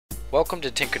Welcome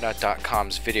to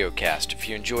Tinkernut.com's videocast. If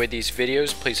you enjoy these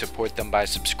videos, please support them by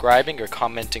subscribing or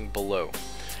commenting below.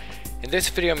 In this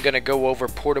video I'm going to go over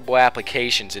portable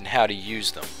applications and how to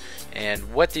use them.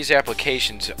 And what these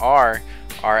applications are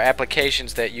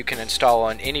applications that you can install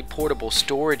on any portable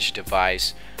storage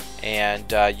device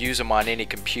and use them on any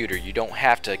computer. You don't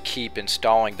have to keep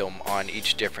installing them on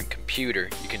each different computer.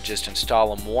 You can just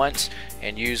install them once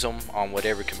and use them on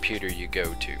whatever computer you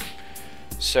go to.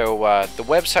 So the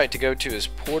website to go to is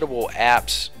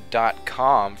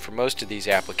portableapps.com for most of these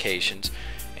applications,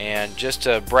 and just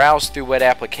to browse through what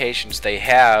applications they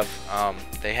have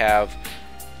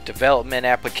development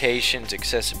applications,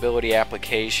 accessibility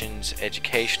applications,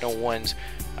 educational ones,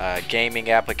 gaming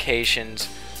applications,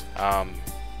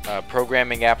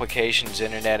 programming applications,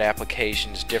 internet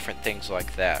applications, different things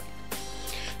like that.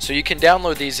 So you can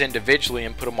download these individually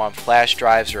and put them on flash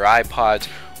drives or iPods,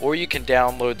 or you can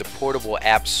download the Portable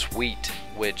App Suite,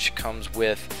 which comes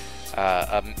with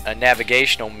a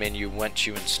navigational menu once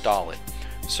you install it.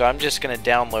 So I'm just going to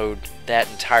download that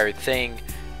entire thing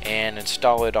and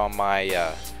install it on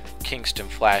my Kingston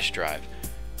flash drive.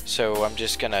 So I'm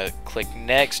just going to click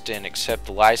next and accept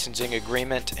the licensing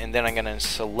agreement, and then I'm going to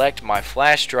select my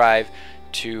flash drive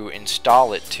to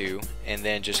install it to, and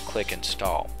then just click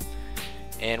install.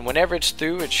 And whenever it's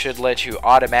through, it should let you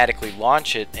automatically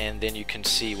launch it, and then you can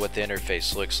see what the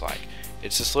interface looks like.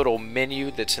 It's this little menu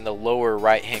that's in the lower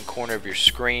right hand corner of your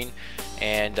screen,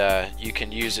 and you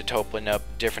can use it to open up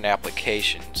different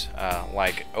applications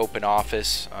like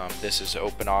OpenOffice. This is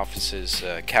OpenOffice's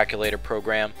calculator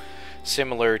program,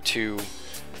 similar to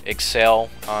Excel.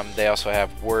 They also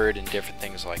have Word and different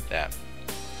things like that.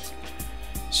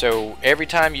 So every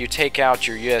time you take out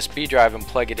your USB drive and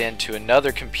plug it into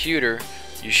another computer,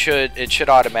 it should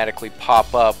automatically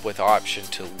pop up with the option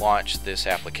to launch this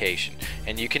application.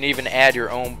 And you can even add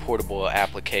your own portable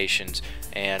applications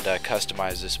and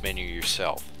customize this menu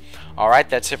yourself. Alright,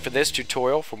 that's it for this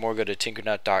tutorial. For more, go to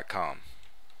tinkernut.com.